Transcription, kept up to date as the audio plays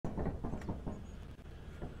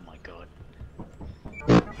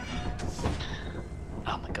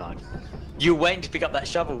You waiting to pick up that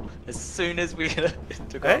shovel as soon as we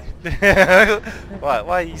took off. Eh? Why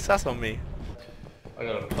are you sus on me? I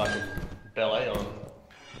got a fucking ballet on.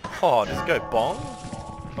 Oh, does it go bong?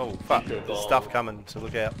 Oh fuck, Go there's bong. stuff coming, so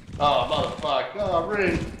look out. Oh motherfuck! Oh,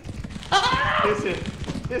 rude! Hit him!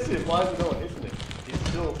 Hit him! Why is it not hitting him? He's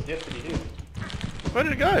still yet to be hit. Where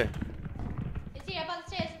did it go? It's here, up on the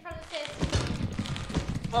stairs, in front of the stairs.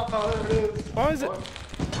 Oh, there it is! Why is it? What?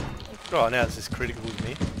 Oh, now it's just critical with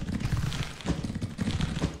me.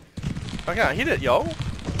 I can't hit it, yo. Is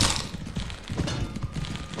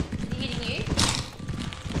he hitting you?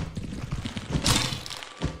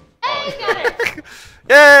 Hey, you got it!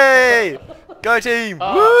 Yay! Go team!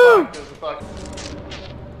 Oh, Woo! fuck, there's a fuck.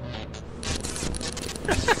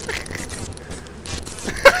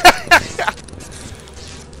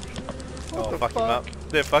 Oh, fuck him up.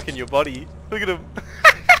 They're fucking your body. Look at him.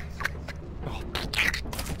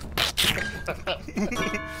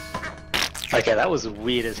 Okay, that was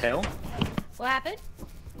weird as hell. What happened?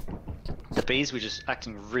 The bees were just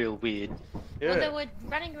acting real weird. Yeah. Well, they were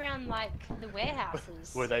running around like the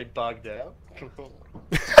warehouses. Were they bugged out?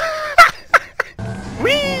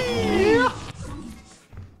 Whee!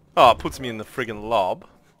 Oh, it puts me in the friggin' lob.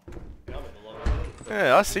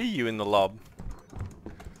 Yeah, I see you in the lob.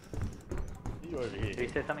 You over here. Did you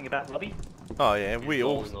say something about lobby? Oh yeah, we You're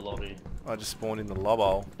all. in the lobby. I just spawned in the lob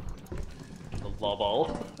hole. The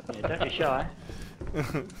lobble. Yeah, don't be shy.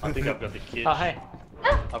 I think I've got the kid. Oh hey,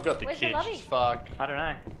 I've got the Where's the kid. lobby? Fuck. I don't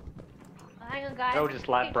know. Oh, hang on, guys. They're all just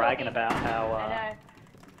like Keep bragging talking. about how I know.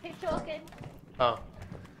 Keep talking. Oh.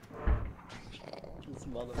 This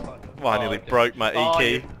motherfucker. Well, I nearly okay. broke my Oh, E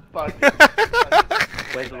you key. fucking-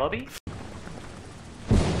 where's the lobby?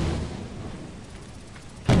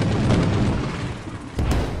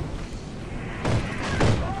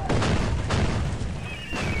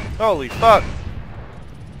 Holy fuck!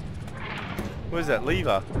 Where's that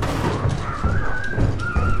lever?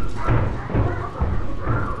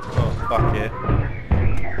 Oh fuck yeah.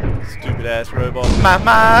 Stupid ass robot.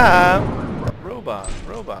 Mama! Robot,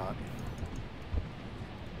 robot.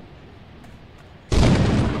 Oh,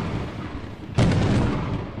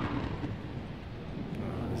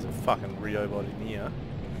 there's a fucking Riobot in here.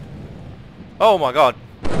 Oh my god!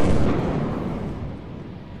 I'm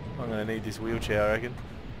gonna need this wheelchair, I reckon.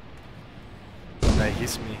 They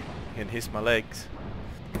hiss me and hiss my legs.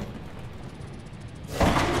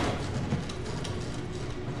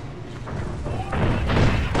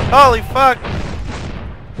 Holy fuck!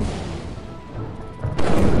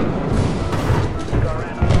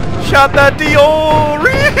 Shut that Dior!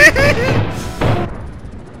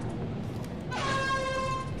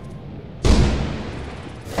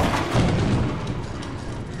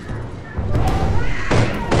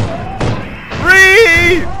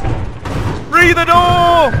 Free the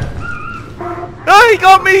door! Oh, he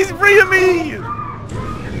got me! He's free of me!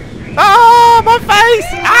 Ah, my face!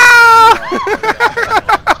 Ah!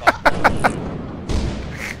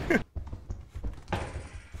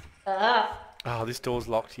 Oh, this door's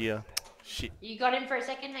locked here. Shit. You got him for a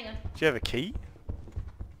second? Hang on. Do you have a key?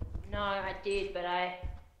 No, I did, but I...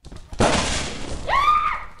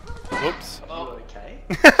 Whoops. Oh, okay.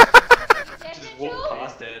 Just Walk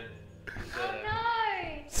past it. Oh no!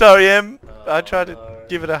 Sorry, Em. I tried to no.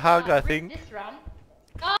 give it a hug, I Rip think. This run.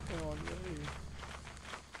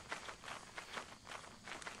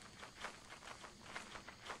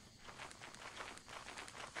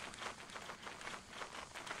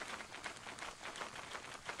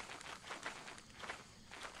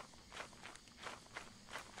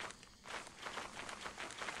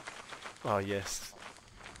 Oh, yes.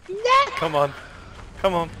 Come on.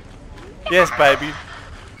 Come on. Yes, baby.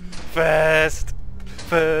 First.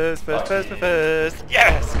 First.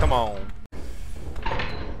 Yes, come on.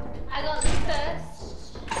 I got the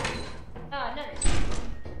first. Oh no.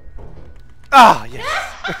 Ah, yes.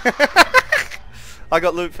 I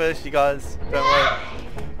got loot first, you guys. Don't worry.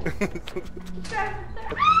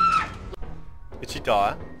 Did she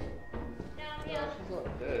die? Down here. She's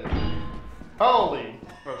not dead. Holy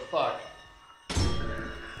for fuck.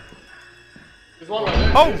 There's one right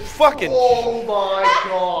there. Oh, fucking. Oh my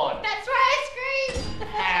god. That's why I screamed.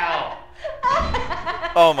 How?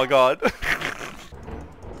 Oh my god.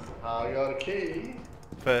 I got a key.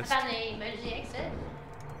 First. Found the emergency exit.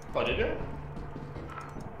 Oh, did you?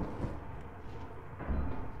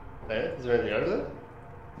 There? Is there anything over there?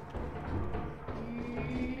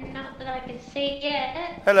 Not that I can see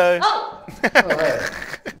yet. Hello. Oh! Oh, hey.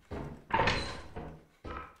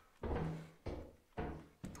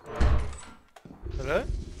 Hello?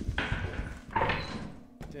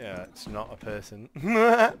 Yeah, it's not a person.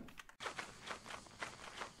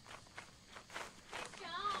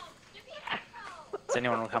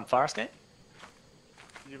 anyone want to come fire escape?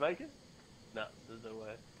 Did you make it? No, there's no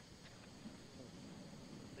way.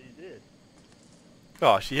 But you did.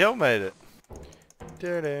 Oh, she helpmade it.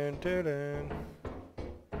 Dun, dun, dun.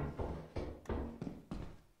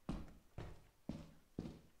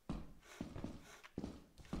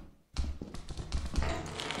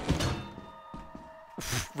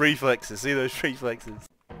 Reflexes, see those reflexes.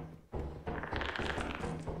 Oh,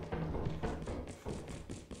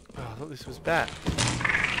 I thought this was bad.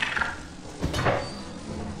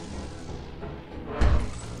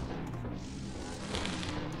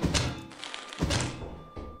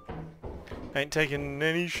 Ain't taking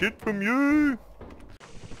any shit from you.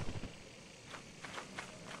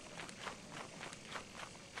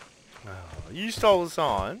 Oh, you stole the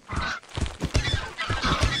sign.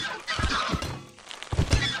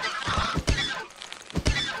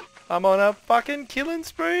 I'm on a fucking killing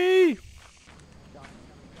spree!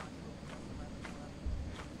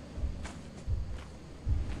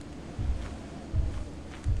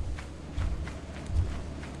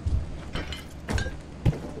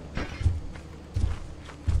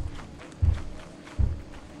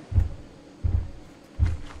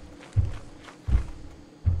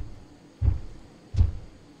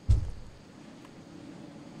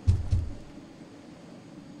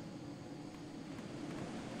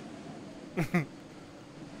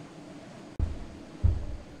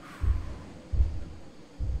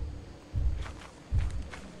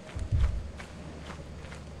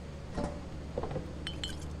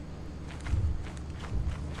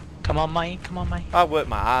 Come on, mate. Come on, mate. I worked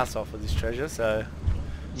my ass off for this treasure, so...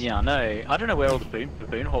 Yeah, I know. I don't know where all the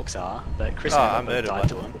baboon hawks are, but Chris Oh, and I I both murdered died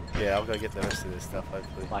to one. them. Yeah, I'll go get the rest of this stuff,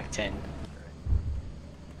 hopefully. Like 10.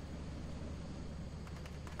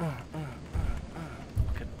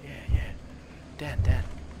 Yeah. Dan.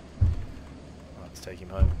 Oh, let's take him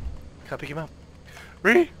home. Can't pick him up.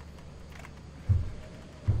 Really?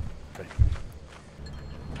 Okay.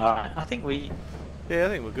 Alright, I think we Yeah, I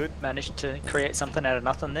think we're good. managed to create something out of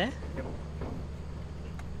nothing there.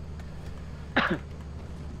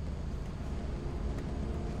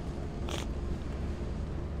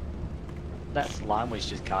 That slime was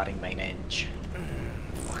just guarding main edge.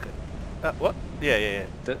 Fuck it. What? Yeah.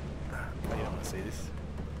 The, Oh, you don't want to see this.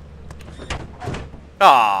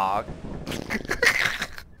 Ah.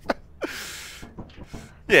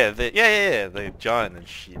 Yeah, they're giant and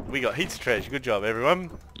shit. We got heaps of treasure. Good job,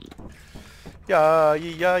 everyone. Yeah,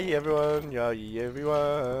 everyone. Yeah,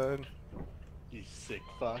 everyone. You sick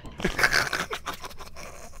fuck.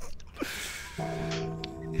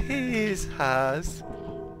 His has.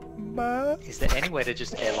 is there any way to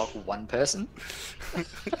just airlock one person?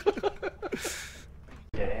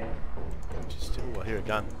 Yeah. Just, I hear a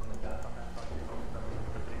gun.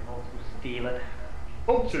 Steal it.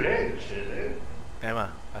 Oh, two-handed shit, eh?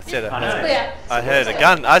 Emma, I said I know. Yeah. I heard a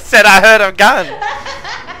gun. I said I heard a gun.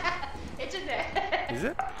 It's in there. Is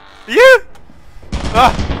it? You?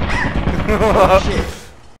 Ah. Do you have the pin?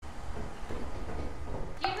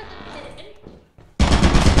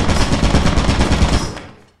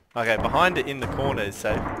 Okay, behind it in the corner is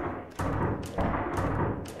safe.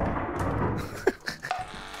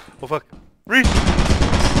 Oh fuck. Reach!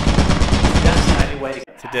 That's the only way to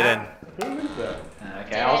It's a dead end. Who is that?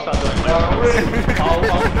 Okay, I'll start doing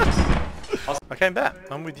I came back.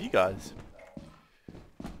 I'm with you guys.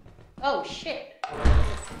 Oh shit.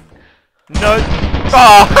 No!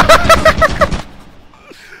 Oh!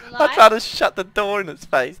 I Live? tried to shut the door in its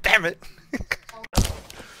face. Damn it!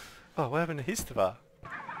 Oh, what happened to Histovar?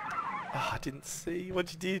 Oh, I didn't see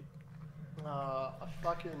what you did. I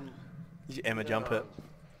fucking... Did you Emma jump it?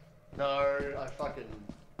 No, I fucking...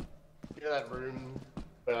 You know that room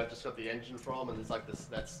where I just got the engine from, and there's like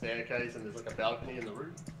that staircase, and there's like a balcony in the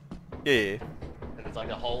roof, Yeah. and there's like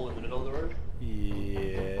a hole in the middle of the room.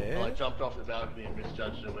 Yeah. Well, I jumped off the balcony and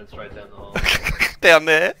misjudged it and went straight down the hole. Down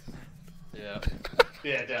there. Yeah.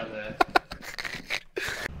 Yeah, down there.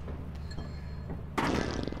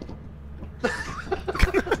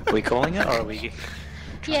 Are we calling it, or are we...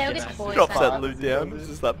 Yeah, we'll get boys. Drops that loot down. It's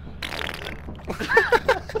just like...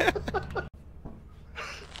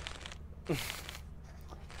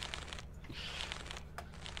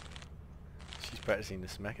 She's practicing the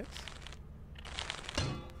smackets.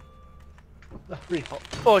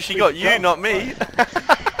 Oh, she got you, not me.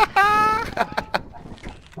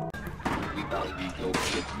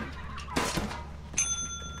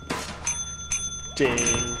 Ding.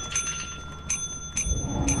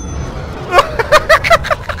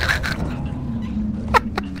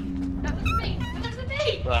 That was me. That was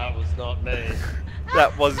me. That was not me.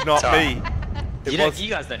 That was not Sorry. me. It You, was. you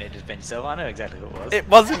guys don't need to defend yourself, I know exactly who it was. It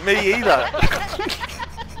wasn't me either.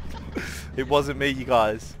 It wasn't me, you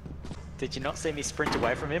guys. Did you not see me sprint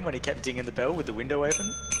away from him when he kept dinging the bell with the window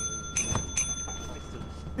open?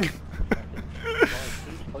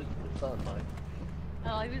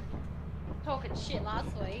 Oh, he was talking shit last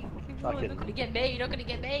week. You're not gonna get me. You're not gonna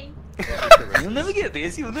get me. You'll never get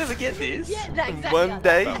this. You'll never get this. Yeah, no, exactly. One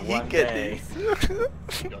day But you one get day.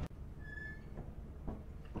 this.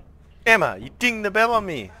 Emma, you ding the bell on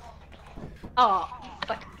me. Oh,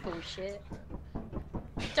 fucking bullshit.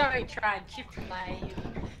 Don't try and chip me.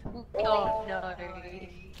 Oh no.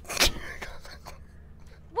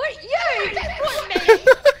 What you? That wasn't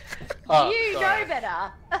me. Oh, You sorry. know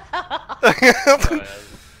better.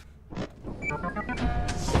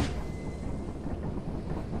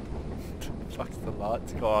 Sorry, Fuck, the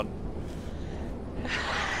light's gone.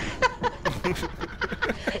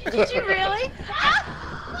 Did you really?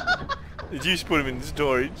 Did you just put him in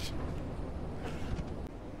storage?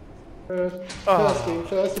 First Oh. thing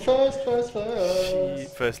first. Shit.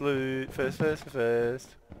 First loot, first.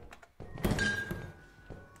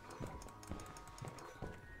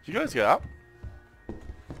 Did you guys go up?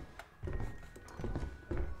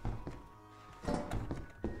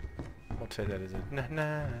 I'll take that as a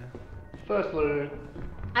nah. First loot.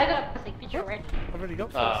 I got a plastic picture already. I've already got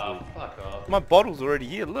first Ah, loot. fuck off. My bottle's already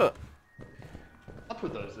here, look. I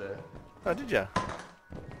put those there. Oh, did ya?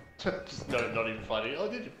 Just no, not even funny. Oh,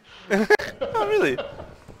 did you? Oh, really?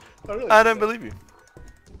 Oh, really? I don't believe you.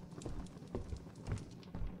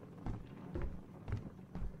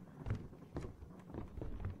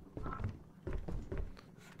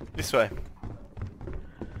 This way.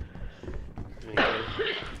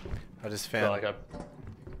 I just Feel found. like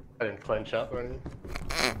I didn't clench up or anything.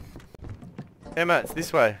 Emma, it's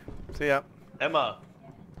this way. See ya. Emma,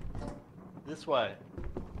 this way.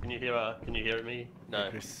 Can you hear her? Can you hear me? No,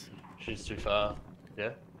 Chris. she's too far. Yeah.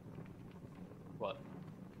 What?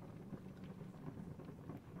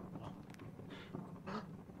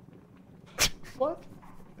 What?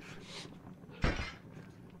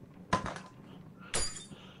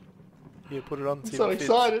 Here, put it on. I'm see so if it fits.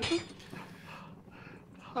 excited.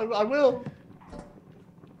 I will.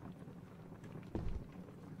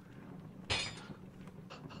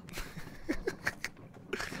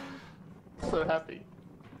 So happy.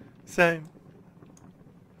 Same.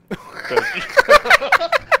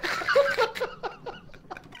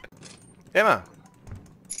 Emma.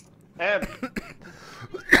 Emma!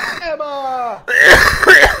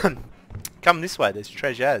 Come this way, there's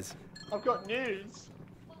treasures. I've got news.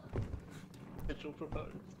 Mitchell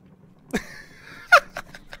proposed.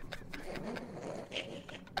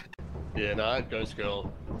 Yeah, no, ghost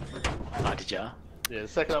girl. Oh, did ya? Yeah, the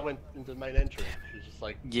second I went into the main entrance, she was just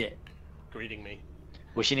like Yeah. greeting me.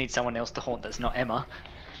 Well, she needs someone else to haunt that's not Emma.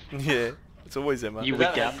 Yeah, it's always Emma. You Is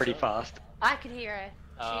that wigged out Emma? pretty fast. I could hear her.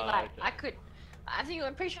 Okay.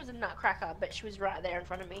 I'm pretty sure it was a nutcracker, but she was right there in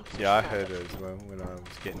front of me. Yeah, I heard it as well when I was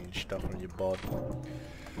getting stuff on your bod.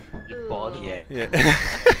 Your bod. Yeah. Yeah.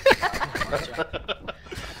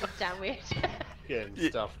 Damn weird. Getting Yeah.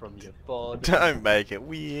 stuff from your bod. Don't make it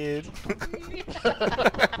weird.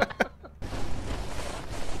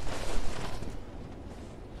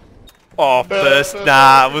 Oh, first,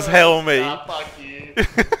 nah, it was Helmy. Nah, fuck you. Guys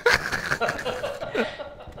are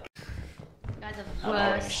the I'm holding a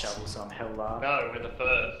worst. shovel, so I'm hell loud. No, we're the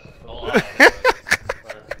first. Oh,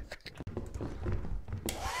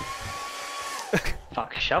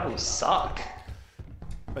 Fuck, shovels suck.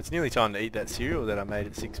 It's nearly time to eat that cereal that I made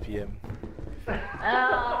at 6 PM.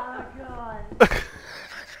 Oh god.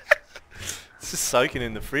 It's just soaking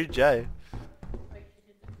in the fridge, eh?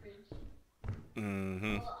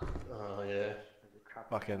 Mm-hmm. oh yeah.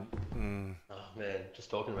 Fucking, Oh man, just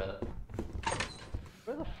talking about it.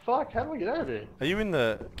 Where the fuck? How do we get out of here? Are you in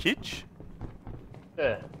the kitchen?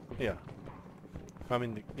 Yeah. Yeah. I'm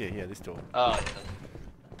in the, yeah, this door. Oh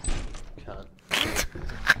yeah. Can't.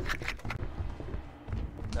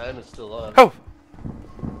 No, Emma's still alive. Oh!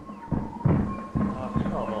 Oh,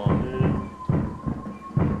 come on, dude.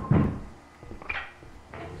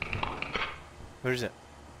 Where is it?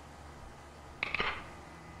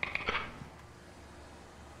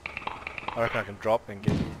 I reckon I can drop and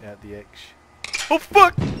get out the X. Oh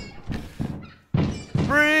fuck!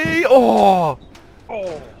 Free! Oh!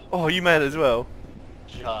 Oh, you made it as well.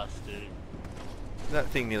 Just, dude. That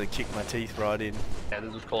thing nearly kicked my teeth right in. Yeah,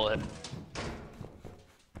 this is call him.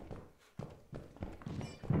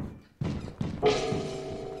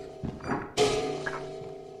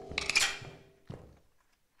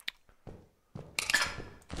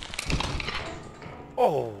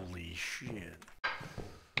 Holy shit.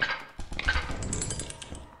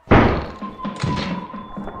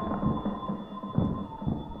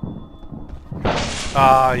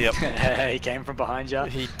 Ah, yep. He came from behind you.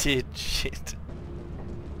 He did. Shit.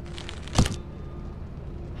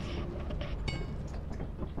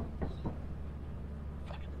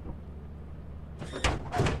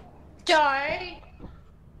 Don't!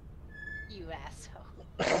 You asshole.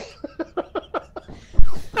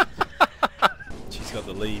 She's got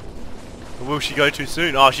the lead. Or will she go too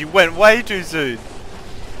soon? Oh, she went way too soon.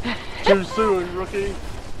 Too soon, rookie.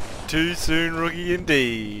 Too soon, rookie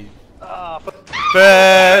indeed. Ah, but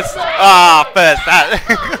First! Ah, first that.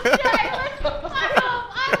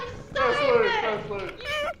 I was so first loot.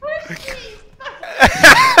 You pushed me!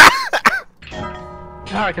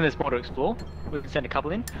 I reckon there's more to explore. We can send a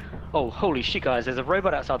couple in. Oh, holy shit, guys! There's a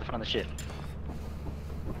robot outside the front of the ship.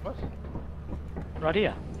 What? Right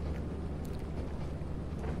here.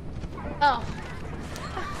 Oh,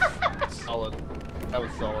 Solid. That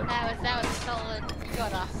was solid. that was solid. You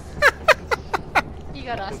got us. You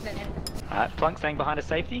got us, man. Alright, Plunk staying behind a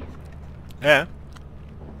safety. Yeah.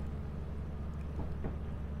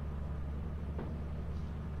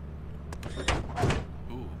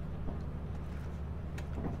 Ooh.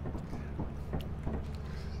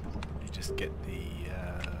 You just get the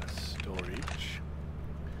storage.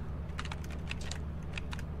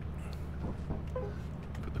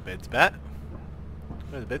 Put the beds back.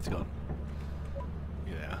 Where's the beds gone?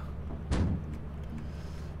 Yeah.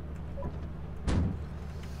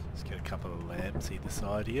 Let's get a couple of lamps either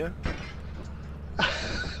side here.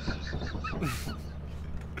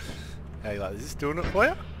 Hey, like, is this doing it for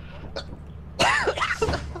you?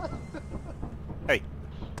 Hey.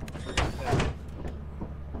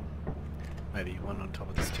 Maybe one on top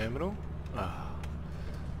of this terminal. Ah.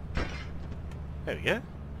 There we go.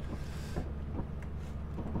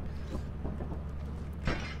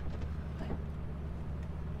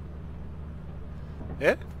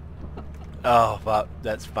 Yeah? Oh, fuck.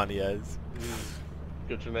 That's funny as.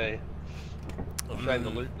 Good for me. I'm trying to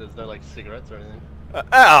loot. There's no like cigarettes or anything.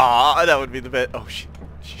 That would be the best. Oh, shit.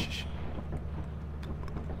 Shh, shh, shh.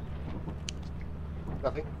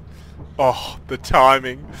 Nothing. Oh, the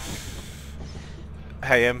timing.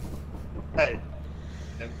 Hey, Hey.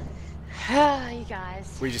 You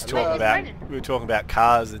guys. we just Hello. talked about Brendan. we were talking about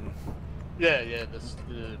cars and Yeah, yeah. This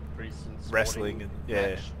the recent wrestling sporting and yeah,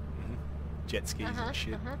 match. jet skis and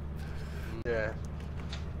shit. Yeah.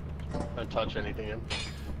 Don't touch anything. In.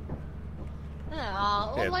 Oh,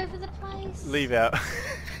 all Yeah. over the place. Leave our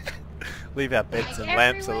leave our beds Like and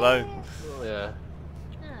lamps everywhere. alone. Oh yeah.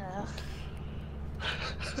 Oh.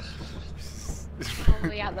 All the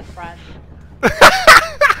way out the front.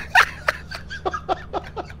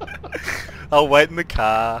 I'll wait in the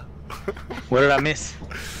car. What did I miss?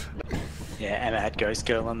 Yeah, Emma had Ghost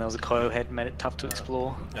Girl and there was a coil head, made it tough to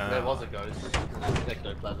explore. There was a ghost.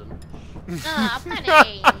 Ectoplasm. Ah,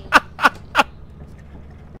 funny.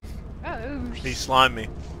 Oh, He slimed me.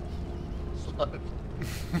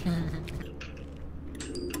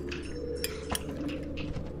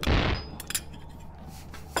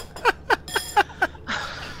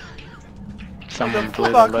 Someone the blew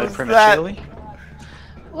the fuck load was prematurely.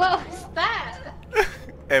 what was that?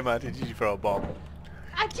 Emma, did you throw a bomb?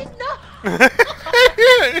 I did not.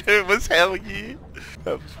 It was hell yeah.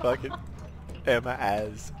 That was fucking Emma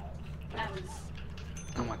as. That was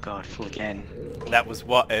Oh my god, full again. That was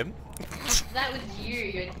what, Em? that was you.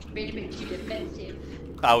 You're being a bit too defensive.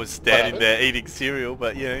 I was standing Whatever. there eating cereal,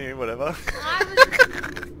 but yeah, whatever. I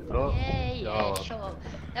was. Oh. Yeah, Oh. sure.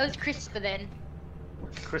 That was Christopher then.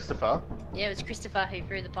 Christopher. Yeah, it was Christopher who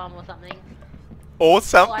threw the bomb or something. Or Oh, I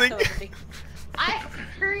something. thought it was a big...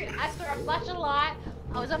 I saw a flash of light.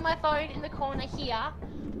 I was on my phone in the corner here.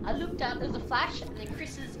 I looked up, there was a flash, and then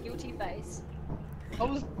Chris's guilty face. I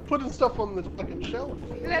was putting stuff on the fucking shelf.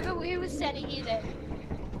 Who was standing here then?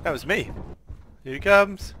 That was me. Here he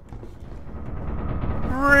comes.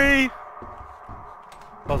 Ree!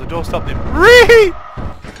 Oh, the door stopped him. Ree!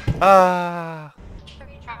 Ah. Have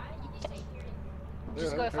you tried? You need to hear it.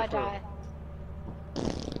 Just Yeah, go if I for it. die.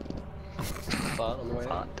 Fart on the way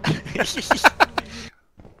out. Oh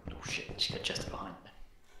shit, she got just behind me.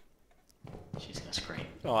 She's gonna scream.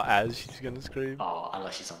 Oh, as she's gonna scream. Oh,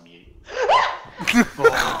 unless she's on mute.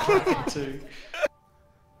 Oh, too.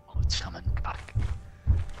 Oh, it's coming. Fuck.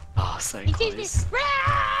 Oh, so He sees me. close.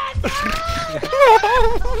 Run!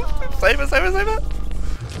 Save her, save her, save her!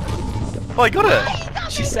 Oh, I got her!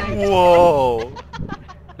 She saved. Whoa!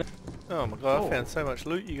 Oh my god, Oh. I found so much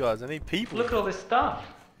loot, you guys. I need people. Look at all this stuff.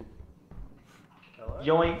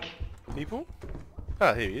 Yoink. People?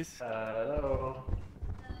 Oh, here he is. Hello.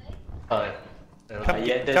 Hi. Come,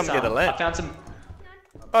 Yeah, there's come get a I lamp. found some.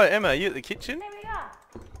 Oh, Emma, are you at the kitchen? There we are.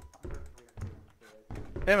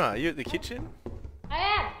 Emma, are you at the kitchen?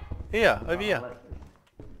 Here, over here.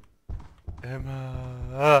 Emma.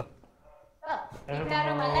 Oh, you found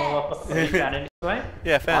on my legs. You found it this way?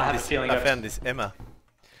 Yeah, I have found a this. feeling I I've- found this Emma.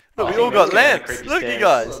 Oh, Look, I we all think got we're getting lamps. creepy Look, you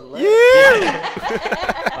stairs. guys. Yeah.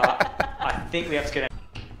 I think we have to get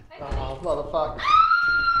Oh, motherfucker.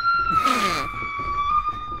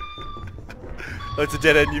 Oh, it's a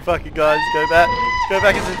dead end, you fucking guys. Go back. Go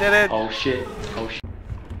back, it's a dead end. Oh shit. Oh shit.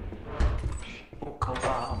 Oh, gold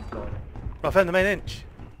bar. Oh god. I found the main inch.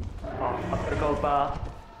 Oh, I've got a gold bar.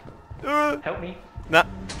 Help me. Nah.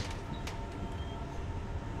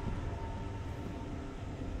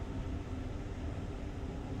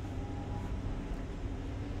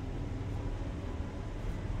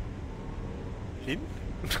 Hidden?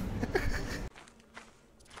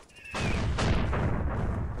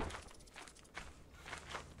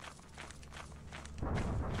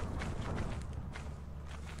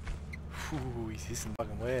 Ooh, he's hissing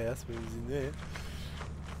fucking warehouse, but he's in there.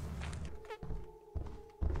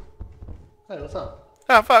 Hey, what's up?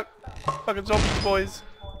 Ah, fuck! Fucking zombies, boys.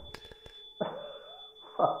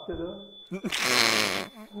 Fuck it up.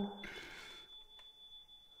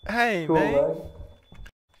 Hey, mate.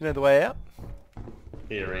 You know the way out?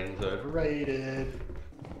 Earrings overrated.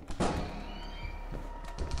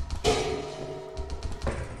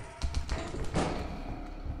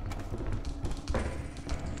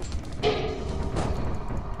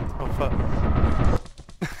 Oh, fuck.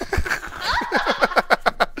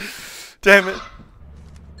 Damn it.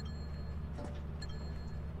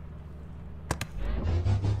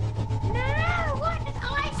 No, what did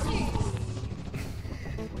I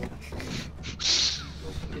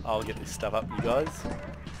do? I'll get this stuff up, you guys.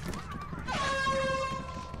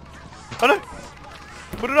 Oh no!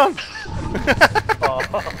 Put it on!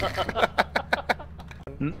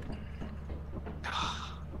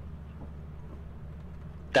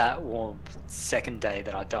 That second day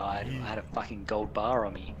that I died, I had a fucking gold bar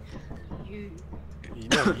on me. You. You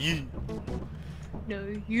know, you.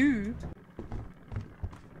 No, you.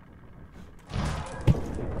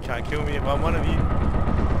 Can't kill me if I'm one of you.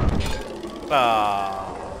 Ah.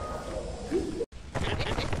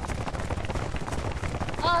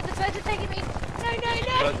 Oh, the birds are taking me. No, no,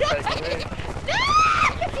 no, Birds are taking me.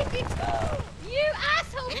 no! You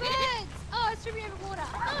asshole birds! Oh, it's threw me over water.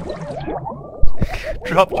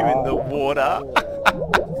 Dropped you in the water.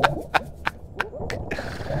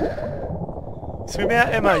 Swim out,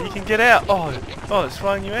 Emma. You can get out. Oh, it's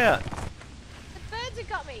flying you out. The birds have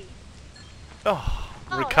got me. Oh,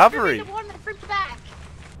 Oh, recovery. The one that threw me back.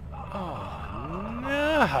 Oh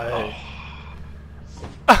no.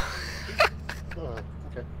 Oh,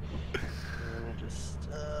 okay. Just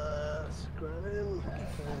scroll in.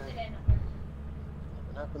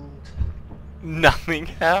 Nothing happened. Nothing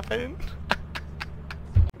happened.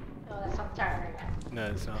 Oh, that's not terrible. No,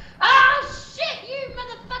 it's not. Oh shit, you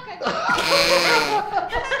motherfucker!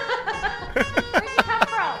 Where'd you come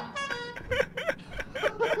from?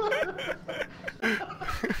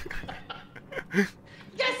 You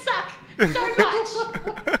guys suck so much.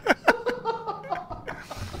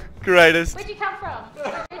 Greatest. Where'd you come from?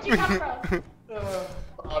 Where'd you come from?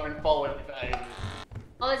 I've been following you for ages.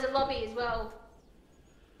 Oh, there's a lobby as well.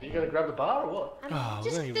 Are you gonna grab the bar or what? Oh,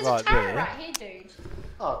 Just, really there's right a turret there. right here, dude.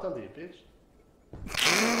 Oh, don't be a bitch.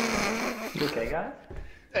 You okay, guys?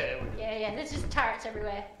 Yeah, Yeah, there's just turrets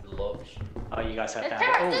everywhere. we lodge. Oh, you guys have There's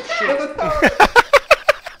that. turrets, Oh, there's shit. turrets!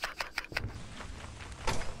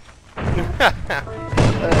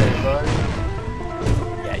 Hey, buddy.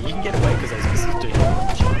 Yeah, you can get away because those missiles do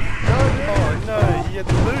damage. Oh no, he had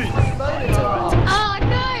the loot. Oh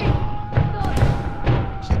no! God.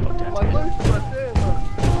 Just pop down. My loot's right there, man.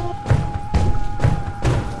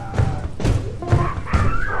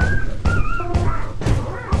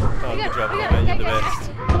 Oh, We good got- job, we mate. got- You're the go.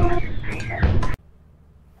 best.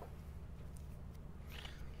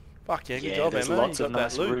 Fuck yeah, good Yeah, job, there's Emma. lots You of got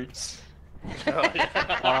nice that loot. routes. Oh,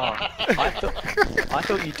 I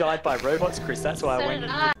thought you died by robots, Chris. That's why I So went. did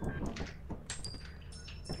I.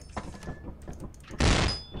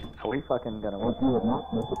 Are we fucking gonna win?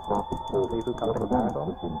 People come to the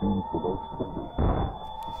marathon?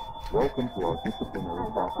 Welcome to our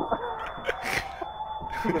disciplinary process.